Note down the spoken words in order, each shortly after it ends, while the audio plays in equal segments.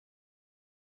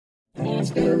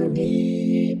There's no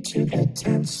need to get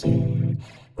tenser.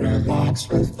 Relax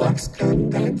with Flux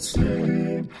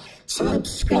Condenser.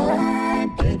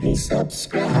 Subscribe, baby,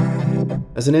 subscribe.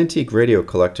 As an antique radio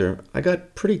collector, I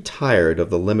got pretty tired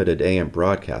of the limited AM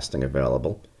broadcasting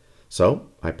available. So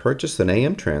I purchased an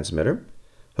AM transmitter,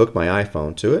 hooked my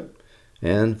iPhone to it,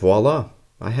 and voila,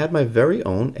 I had my very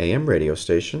own AM radio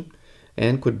station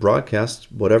and could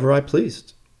broadcast whatever I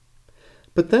pleased.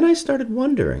 But then I started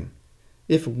wondering,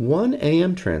 if one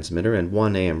AM transmitter and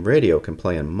one AM radio can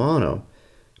play in mono,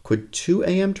 could two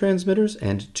AM transmitters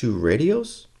and two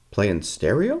radios play in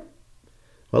stereo?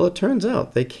 Well, it turns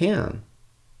out they can.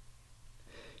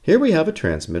 Here we have a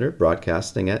transmitter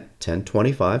broadcasting at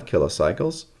 1025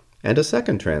 kilocycles and a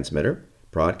second transmitter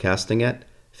broadcasting at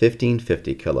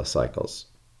 1550 kilocycles.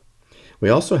 We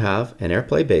also have an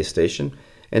AirPlay base station,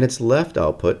 and its left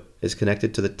output is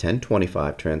connected to the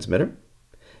 1025 transmitter,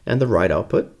 and the right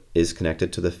output is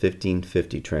connected to the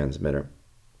 1550 transmitter.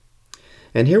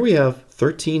 And here we have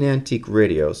 13 antique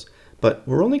radios, but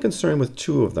we're only concerned with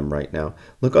two of them right now.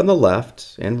 Look on the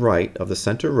left and right of the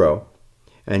center row,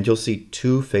 and you'll see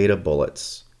two FETA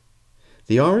bullets.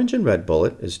 The orange and red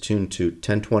bullet is tuned to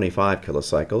 1025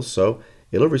 kilocycles, so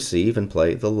it'll receive and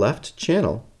play the left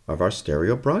channel of our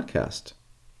stereo broadcast.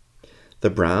 The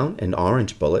brown and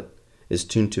orange bullet is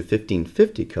tuned to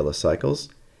 1550 kilocycles,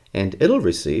 and it'll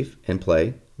receive and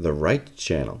play the right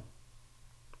channel.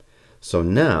 So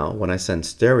now, when I send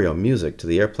stereo music to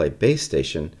the AirPlay base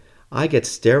station, I get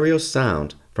stereo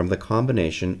sound from the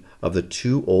combination of the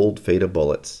two old FETA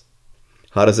bullets.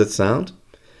 How does it sound?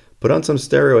 Put on some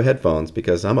stereo headphones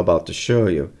because I'm about to show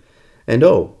you. And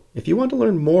oh, if you want to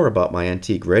learn more about my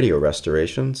antique radio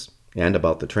restorations and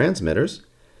about the transmitters,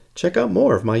 check out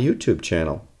more of my YouTube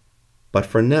channel. But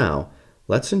for now,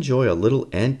 let's enjoy a little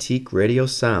antique radio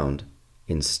sound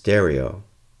in stereo.